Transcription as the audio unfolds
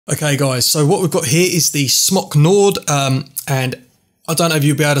Okay guys, so what we've got here is the Smok Nord, and I don't know if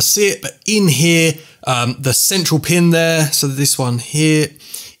you'll be able to see it, but in here, the central pin there, so this one here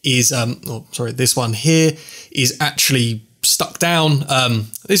is, this one here is actually stuck down.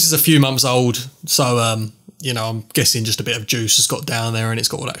 This is a few months old, so you know, I'm guessing just a bit of juice has got down there and it's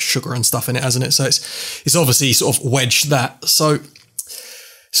got all that sugar and stuff in it, hasn't it? So it's obviously sort of wedged that. So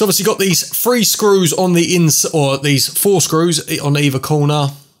it's obviously got these 3 screws on the inside, or these 4 screws on either corner.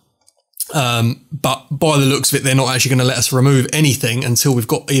 But by the looks of it, they're not actually going to let us remove anything until we've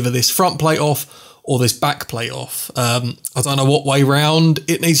got either this front plate off or this back plate off. I don't know what way round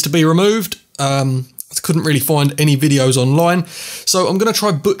it needs to be removed. I couldn't really find any videos online, so I'm going to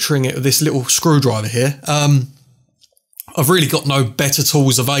try butchering it with this little screwdriver here. I've really got no better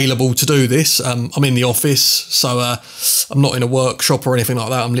tools available to do this. I'm in the office, so I'm not in a workshop or anything like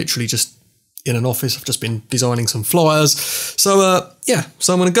that. I'm literally just in an office. I've just been designing some flyers. So yeah,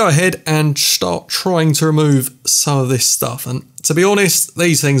 so I'm going to go ahead and start trying to remove some of this stuff. And to be honest,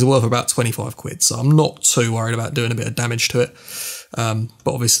 these things are worth about 25 quid, so I'm not too worried about doing a bit of damage to it.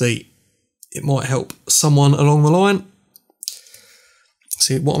 But obviously it might help someone along the line.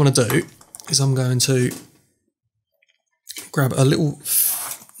 See, what I'm going to do is I'm going to grab a little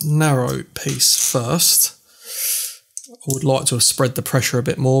narrow piece first. I would like to have spread the pressure a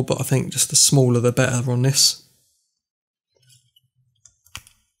bit more, but I think just the smaller the better on this.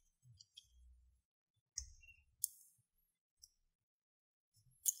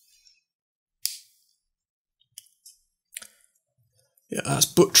 Yeah, that's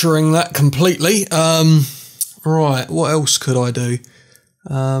butchering that completely. Right, what else could I do?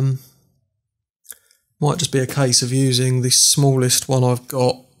 Might just be a case of using the smallest one I've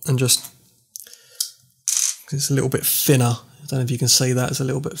got and just, it's a little bit thinner. I don't know if you can see that, it's a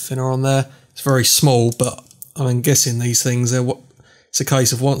little bit thinner on there. It's very small, but I'm guessing these things, it's a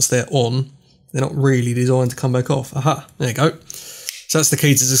case of once they're on, they're not really designed to come back off. Aha, there you go. So that's the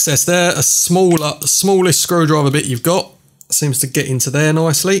key to success there. The smallest screwdriver bit you've got seems to get into there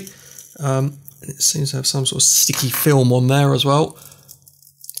nicely. It seems to have some sort of sticky film on there as well.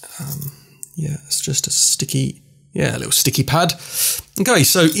 Yeah, it's just a sticky, yeah, a little sticky pad. Okay,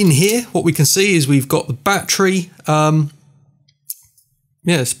 so in here, what we can see is we've got the battery. Yeah,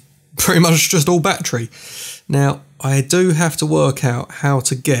 it's pretty much just all battery. Now, I do have to work out how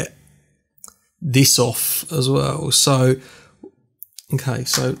to get this off as well. So, okay,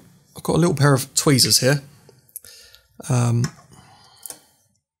 so I've got a little pair of tweezers here.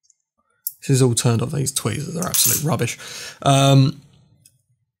 This is all turned off, these tweezers, they're absolute rubbish.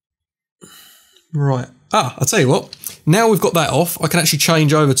 Right, I'll tell you what, now we've got that off, I can actually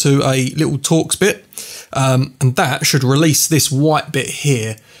change over to a little Torx bit, and that should release this white bit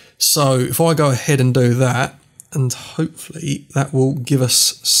here. So if I go ahead and do that, and hopefully that will give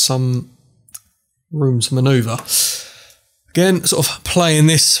us some room to manoeuvre. Again, sort of playing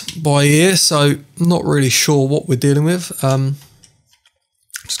this by ear, so not really sure what we're dealing with. I'm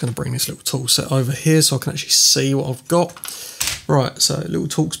just going to bring this little tool set over here so I can actually see what I've got. Right, so little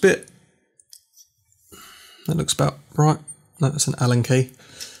Torx bit. That looks about right. No, that's an Allen key.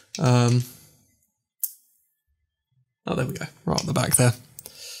 Oh, there we go. Right at the back there.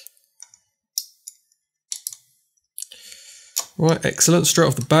 Right, excellent. Straight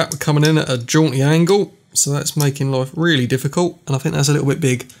off the bat, we're coming in at a jaunty angle. So that's making life really difficult. And I think that's a little bit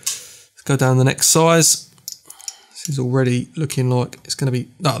big. Let's go down the next size. This is already looking like it's going to be...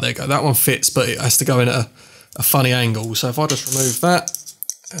 Oh, there you go. That one fits, but it has to go in at a funny angle. So if I just remove that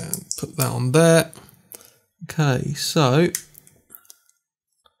and put that on there. Okay, so...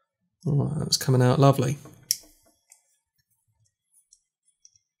 Right, that's coming out lovely.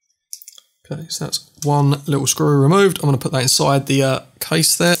 Okay, so that's one little screw removed. I'm going to put that inside the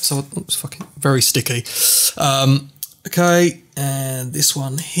case there. So it's fucking very sticky. Okay, and this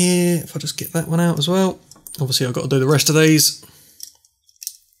one here, if I just get that one out as well. Obviously I've got to do the rest of these.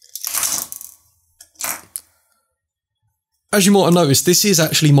 As you might have noticed, this is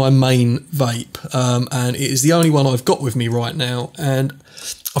actually my main vape, and it is the only one I've got with me right now. And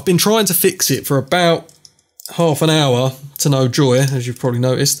I've been trying to fix it for about half an hour to no joy, as you've probably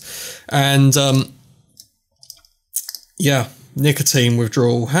noticed. And yeah, nicotine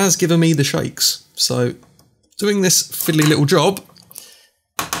withdrawal has given me the shakes. So doing this fiddly little job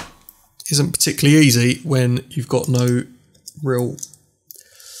isn't particularly easy when you've got no real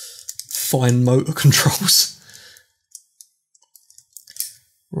fine motor controls.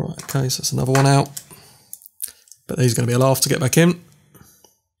 Right, okay, so that's another one out. But these are going to be a laugh to get back in.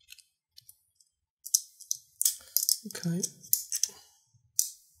 Okay.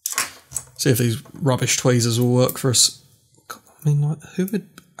 See if these rubbish tweezers will work for us. I mean, like, who would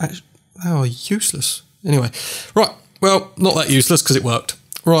actually, they are useless. Anyway, right, well, not that useless because it worked.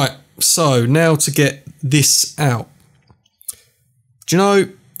 Right, so now to get this out. Do you know,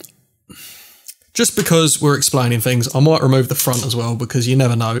 just because we're explaining things, I might remove the front as well because you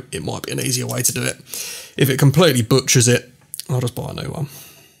never know, it might be an easier way to do it. If it completely butchers it, I'll just buy a new one.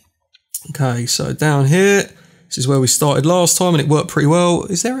 Okay, so down here, this is where we started last time and it worked pretty well.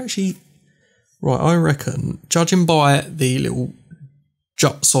 Is there actually... Right, I reckon, judging by the little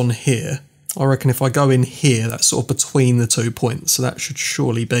juts on here, I reckon if I go in here, that's sort of between the 2 points, so that should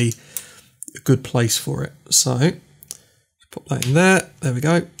surely be a good place for it. So, pop that in there, there we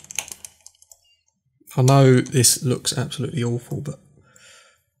go. I know this looks absolutely awful, but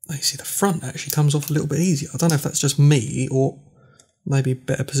you see the front actually comes off a little bit easier. I don't know if that's just me or maybe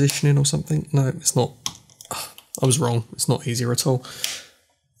better positioning or something. No, it's not. I was wrong. It's not easier at all.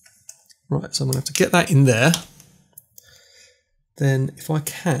 Right, so I'm going to have to get that in there. Then if I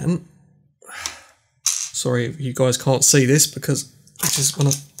can, sorry if you guys can't see this because I just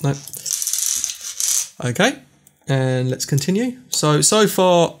want to, no. Okay, and let's continue. So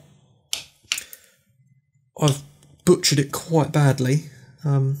far I've butchered it quite badly.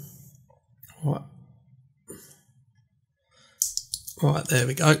 Right. Right, there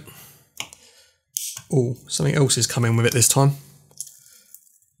we go. Oh, something else is coming with it this time.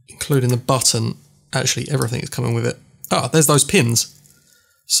 Including the button. Actually, everything is coming with it. Ah, there's those pins.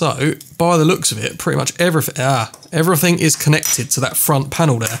 So, by the looks of it, pretty much everything is connected to that front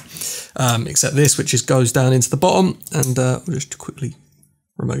panel there. Except this, which just goes down into the bottom. And we'll just quickly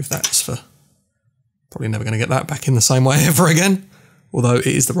remove that. It's for probably never going to get that back in the same way ever again. Although it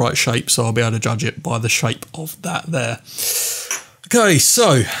is the right shape, so I'll be able to judge it by the shape of that there. Okay,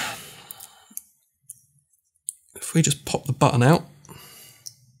 so if we just pop the button out.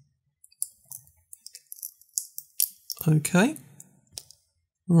 Okay.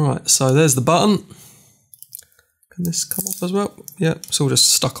 Right, so there's the button. Can this come off as well? Yeah, it's all just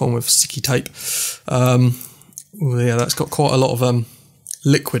stuck on with sticky tape. Yeah, that's got quite a lot of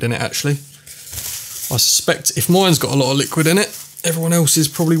liquid in it actually. I suspect if mine's got a lot of liquid in it, everyone else's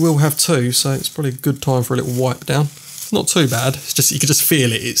probably will have too, so it's probably a good time for a little wipe down. It's not too bad, it's just you can just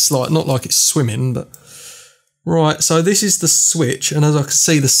feel it. It's like not like it's swimming, but right, so this is the switch, and as I can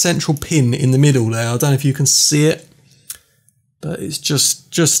see the central pin in the middle there, I don't know if you can see it, but it's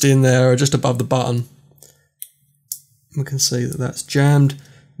just in there, just above the button. We can see that that's jammed.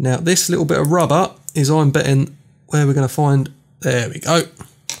 Now this little bit of rubber is, I'm betting, where we're going to find, there we go.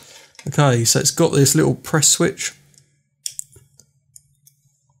 Okay, so it's got this little press switch.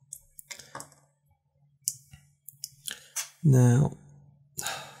 Now,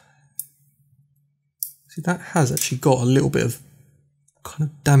 see that has actually got a little bit of kind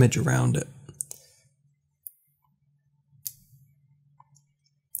of damage around it.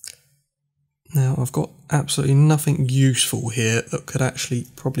 Now I've got absolutely nothing useful here that could actually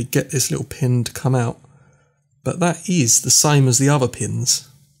probably get this little pin to come out. But that is the same as the other pins,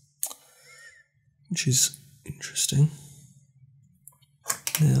 which is interesting.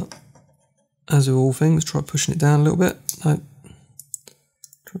 Now, as with all things, try pushing it down a little bit. No.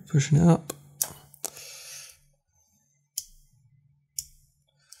 Try pushing it up.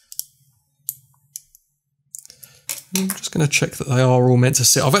 I'm just going to check that they are all meant to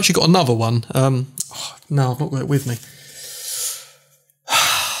sit. I've actually got another one. No, I've not got it with me.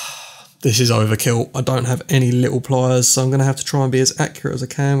 This is overkill. I don't have any little pliers, so I'm going to have to try and be as accurate as I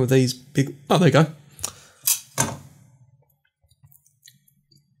can with these big... Oh, there you go.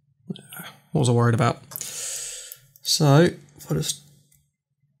 What was I worried about? So, if I just...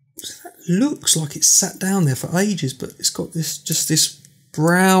 That looks like it's sat down there for ages, but it's got this just this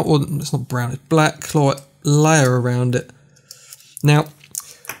brown... Or it's not brown, it's black, like, layer around it. Now,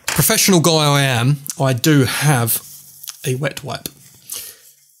 professional guy I am, I do have a wet wipe.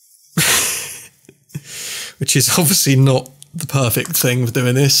 Which is obviously not the perfect thing for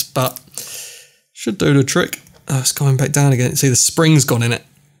doing this, but should do the trick. Oh, it's going back down again. See, the spring's gone in it.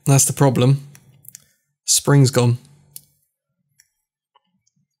 That's the problem. Spring's gone.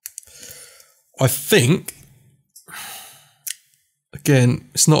 I think, again,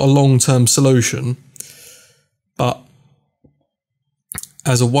 it's not a long-term solution, but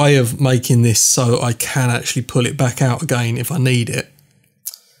as a way of making this so I can actually pull it back out again if I need it,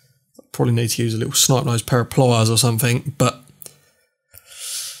 I probably need to use a little snipe-nosed pair of pliers or something, but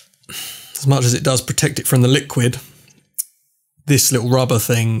as much as it does protect it from the liquid, this little rubber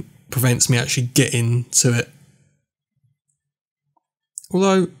thing prevents me actually getting to it.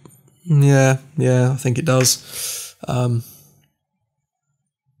 Although, yeah, I think it does.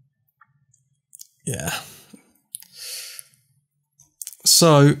 Yeah.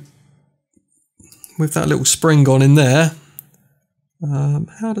 So with that little spring gone in there,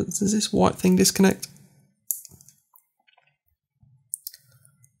 how does this white thing disconnect?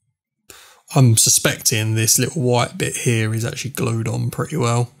 I'm suspecting this little white bit here is actually glued on pretty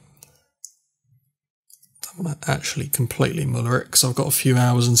well. Don't want to actually completely muller it because I've got a few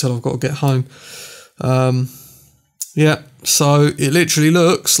hours until I've got to get home. Yeah, so it literally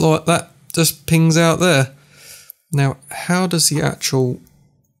looks like that just pings out there. Now, how does the actual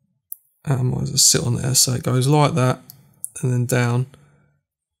atomizer sit on there? So it goes like that and then down.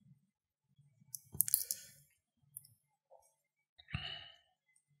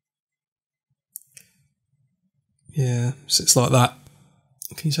 Yeah, sits like that.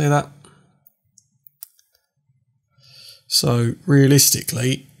 Can you say that? So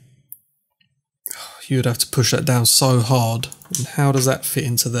realistically, you would have to push that down so hard. And how does that fit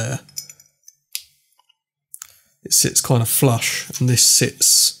into there? It sits kind of flush, and this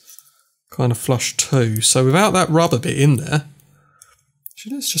sits kind of flush too. So without that rubber bit in there,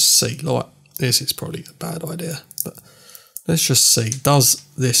 let's just see. Like this is probably a bad idea, but let's just see. Does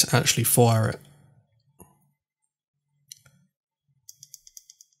this actually fire it?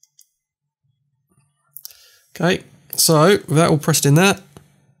 Okay, so with that all pressed in there,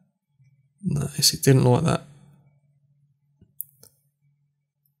 nice, it didn't like that.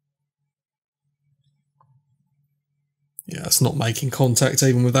 Yeah, it's not making contact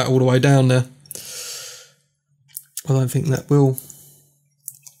even with that all the way down there. I don't think that will.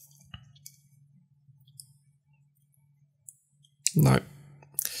 No,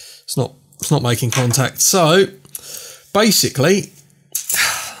 it's not making contact. So basically,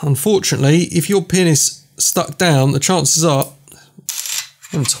 unfortunately, if your pin is stuck down, the chances are,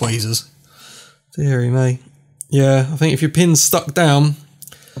 and tweezers, dearie me. Yeah, I think if your pin's stuck down,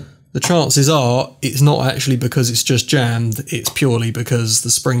 the chances are it's not actually because it's just jammed, it's purely because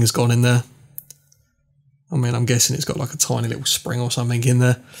the spring's gone in there. I mean, I'm guessing it's got like a tiny little spring or something in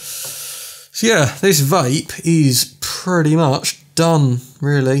there. So yeah, this vape is pretty much done,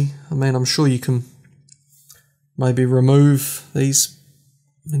 really. I mean, I'm sure you can maybe remove these.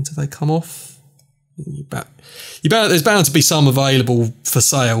 I mean, do they come off? There's bound to be some available for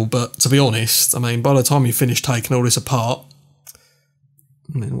sale, but to be honest, I mean, by the time you finish taking all this apart,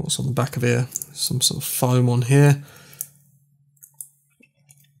 I mean, what's on the back of here? Some sort of foam on here.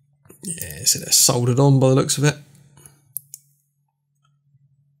 Yeah, see, they're soldered on by the looks of it.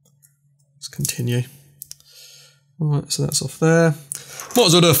 Let's continue. Alright, so that's off there. Might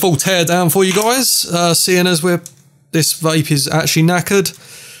as well do a full tear down for you guys, seeing as this vape is actually knackered.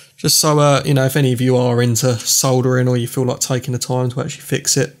 Just so, you know, if any of you are into soldering or you feel like taking the time to actually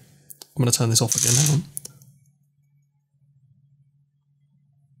fix it. I'm going to turn this off again, hang on.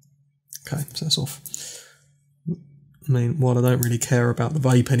 Okay, so that's off. I mean, while I don't really care about the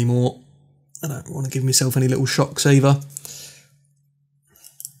vape anymore, I don't want to give myself any little shocks either.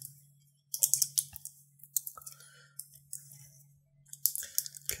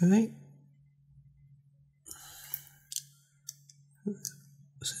 Okay.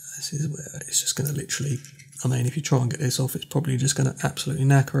 This is where it's just going to literally, I mean, if you try and get this off, it's probably just going to absolutely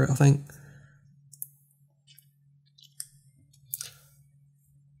knacker it, I think.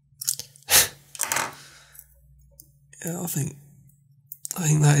 Yeah, I think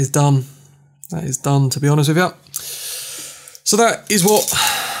that is done. That is done, to be honest with you. So that is what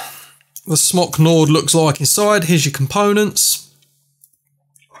the Smok Nord looks like inside. Here's your components.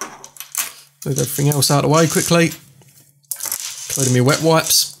 Move everything else out of the way quickly, including my wet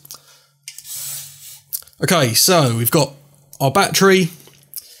wipes. Okay, so we've got our battery,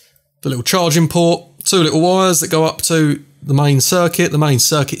 the little charging port, two little wires that go up to the main circuit. The main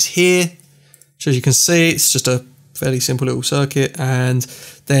circuit's here, which as you can see, it's just a fairly simple little circuit, and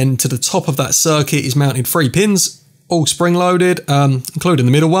then to the top of that circuit is mounted 3 pins, all spring loaded, including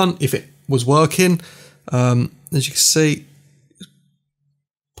the middle one if it was working. As you can see,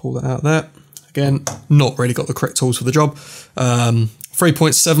 pull that out there. Again, not really got the correct tools for the job.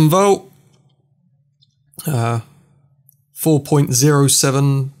 3.7 volt,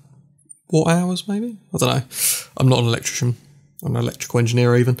 4.07 watt hours maybe? I don't know. I'm not an electrician. I'm an electrical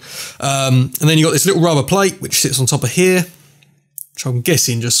engineer even. And then you've got this little rubber plate which sits on top of here, which I'm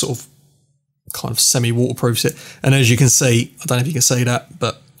guessing just sort of kind of semi-waterproofs it. And as you can see, I don't know if you can see that,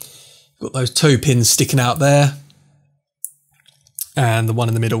 but you've got those 2 pins sticking out there. And the one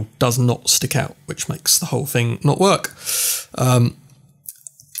in the middle does not stick out, which makes the whole thing not work.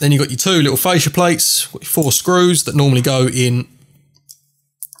 Then you've got your 2 little fascia plates, 4 screws that normally go in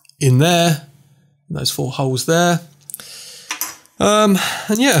there, those 4 holes there. And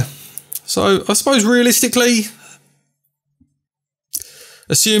yeah, so I suppose realistically,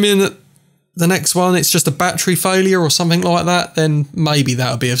 Assuming that the next one, it's just a battery failure or something like that, then maybe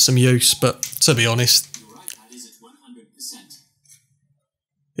that'll be of some use, but to be honest.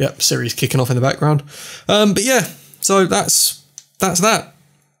 Yep, Siri's kicking off in the background. But yeah, so that's that.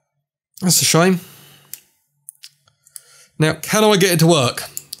 That's a shame. Now, how do I get it to work?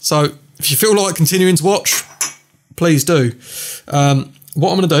 So, if you feel like continuing to watch, please do.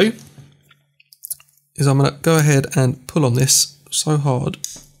 What I'm going to do is I'm going to go ahead and pull on this so hard,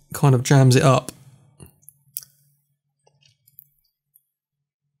 kind of jams it up.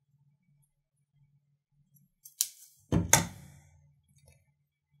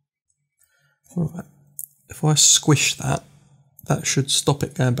 Alright, if I squish that, that should stop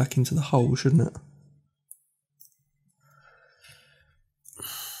it going back into the hole, shouldn't it?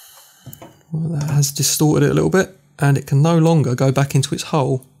 Well, that has distorted it a little bit, and it can no longer go back into its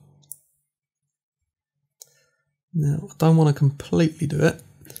hole. Now, I don't want to completely do it.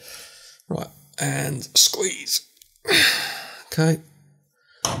 Right, and squeeze. Okay.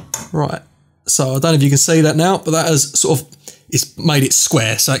 Right, so I don't know if you can see that now, but that has sort of, it's made it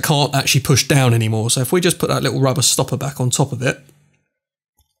square, so it can't actually push down anymore. So if we just put that little rubber stopper back on top of it,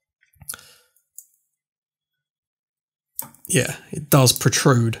 yeah, it does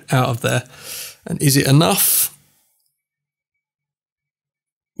protrude out of there. And is it enough?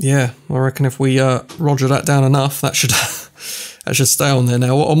 Yeah, I reckon if we roger that down enough, that should that should stay on there.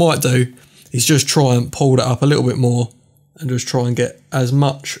 Now, what I might do is just try and pull that up a little bit more and just try and get as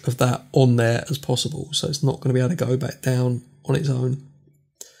much of that on there as possible, so it's not going to be able to go back down on its own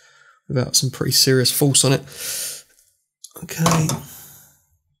without some pretty serious force on it. Okay,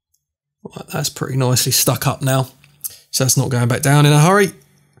 right, that's pretty nicely stuck up now, so that's not going back down in a hurry.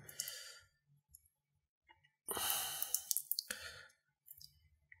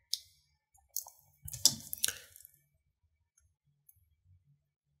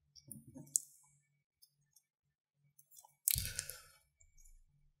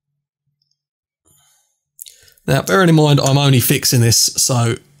 Now, bearing in mind, I'm only fixing this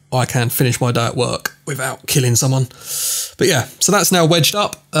so I can finish my day at work without killing someone. But yeah, so that's now wedged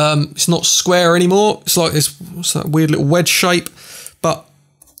up. It's not square anymore. It's like this weird little wedge shape. But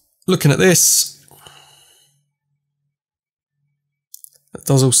looking at this, it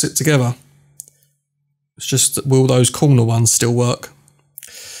does all sit together. It's just, will those corner ones still work?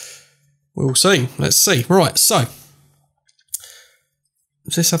 We'll see. Let's see. Right, so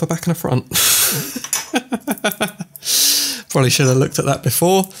does this have a back and a front? Probably should have looked at that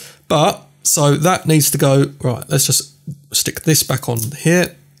before, but so that needs to go right. Let's just stick this back on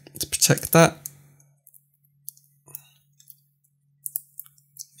here to protect that.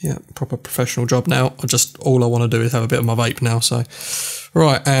 Yeah, proper professional job now. All I want to do is have a bit of my vape now. So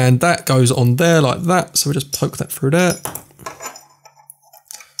right, and that goes on there like that. So we just poke that through there.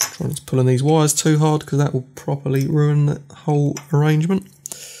 Try not to pull on these wires too hard because that will properly ruin the whole arrangement.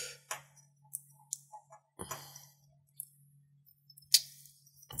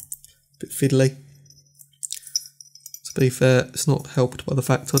 Bit fiddly. To be fair, it's not helped by the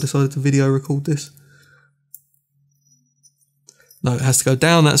fact I decided to video record this. No, it has to go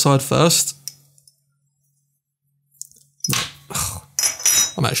down that side first. No. Oh,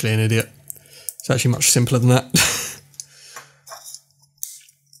 I'm actually an idiot. It's actually much simpler than that.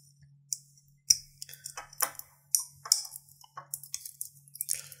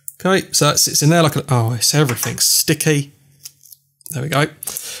 Okay, so that sits in there like a, oh, it's everything's sticky. There we go.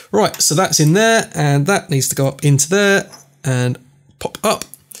 Right, so that's in there, and that needs to go up into there and pop up.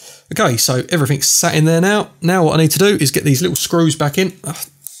 Okay, so everything's sat in there now. Now what I need to do is get these little screws back in. Oh,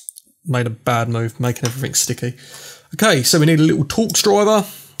 made a bad move, making everything sticky. Okay, so we need a little Torx driver.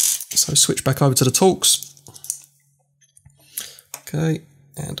 So switch back over to the Torx. Okay,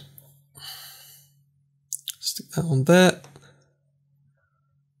 and stick that on there.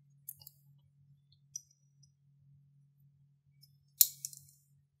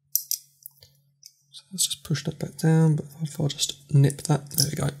 Let's just push that back down, but if I just nip that, there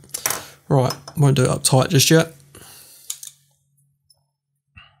we go. Right, won't do it up tight just yet.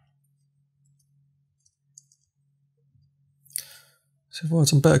 So if I had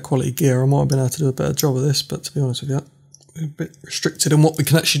some better quality gear, I might have been able to do a better job of this, but to be honest with you, we're a bit restricted in what we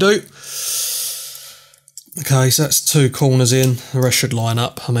can actually do. Okay, so that's two corners in, the rest should line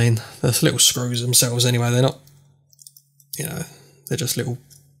up. I mean, the little screws themselves anyway, they're not, you know, they're just little.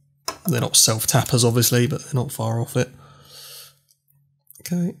 They're not self-tappers, obviously, but they're not far off it.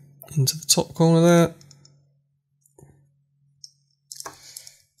 Okay, into the top corner there.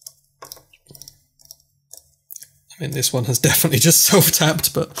 I mean, this one has definitely just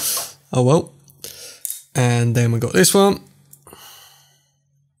self-tapped, but oh well. And then we've got this one.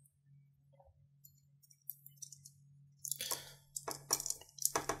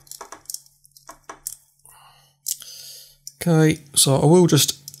 Okay, so I will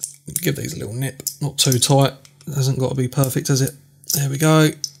just give these a little nip, not too tight. It hasn't got to be perfect, has it? There we go.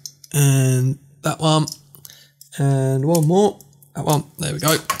 And that one. And one more. That one. There we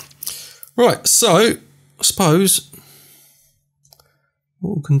go. Right, so I suppose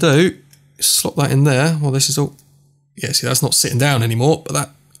what we can do is slot that in there. Well, this is all... Yeah, see, that's not sitting down anymore, but that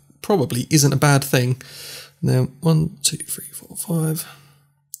probably isn't a bad thing. And then 1, 2, 3, 4, 5.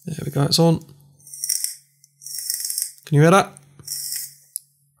 There we go, it's on. Can you hear that?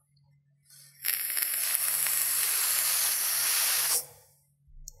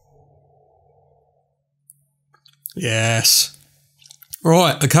 Yes.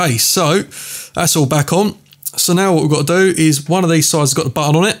 Right, okay, so that's all back on. So now what we've got to do is one of these sides has got the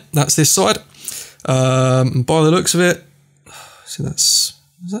button on it. That's this side. And by the looks of it, see is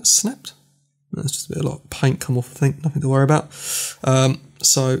that snapped? That's just a bit of like paint come off, I think, nothing to worry about.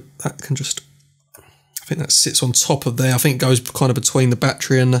 So that can just, I think that sits on top of there. I think it goes kind of between the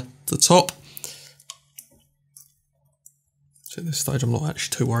battery and the top. So at this stage I'm not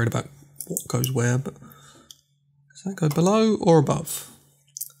actually too worried about what goes where, but does that go below or above?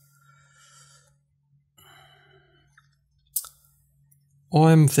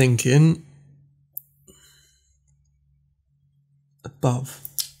 I'm thinking above.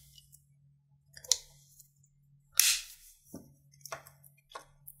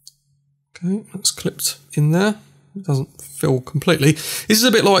 Okay, that's clipped in there. It doesn't fill completely. This is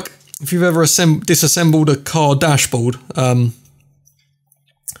a bit like if you've ever disassembled a car dashboard.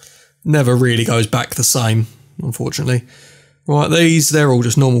 Never really goes back the same, unfortunately. Right, they're all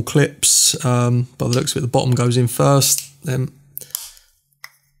just normal clips. By the looks of it, the bottom goes in first. Then,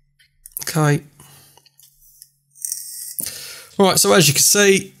 okay. Right, so as you can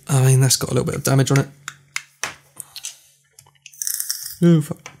see, I mean, that's got a little bit of damage on it. Ooh,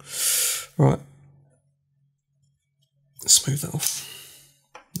 fuck. Right, smooth that off.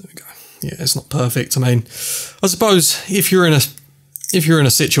 There we go. Yeah, it's not perfect. I mean, I suppose if you're in a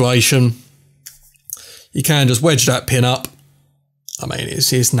situation, you can just wedge that pin up. I mean,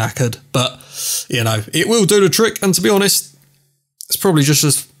 it's knackered, but you know, it will do the trick. And to be honest, it's probably just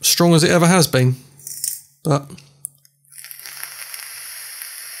as strong as it ever has been. But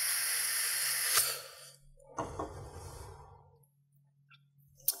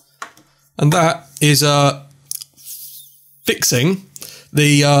and that is fixing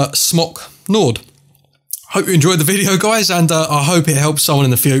the Smok Nord. Hope you enjoyed the video, guys, and I hope it helps someone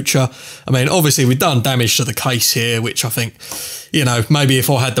in the future. I mean, obviously we've done damage to the case here, which I think, you know, maybe if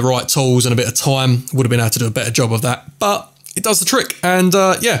I had the right tools and a bit of time, would have been able to do a better job of that. But it does the trick, and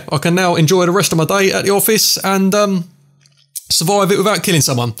yeah, I can now enjoy the rest of my day at the office and survive it without killing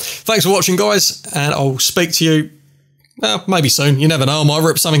someone. Thanks for watching, guys, and I'll speak to you maybe soon. You never know, I might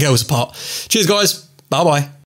rip something else apart. Cheers, guys. Bye-bye.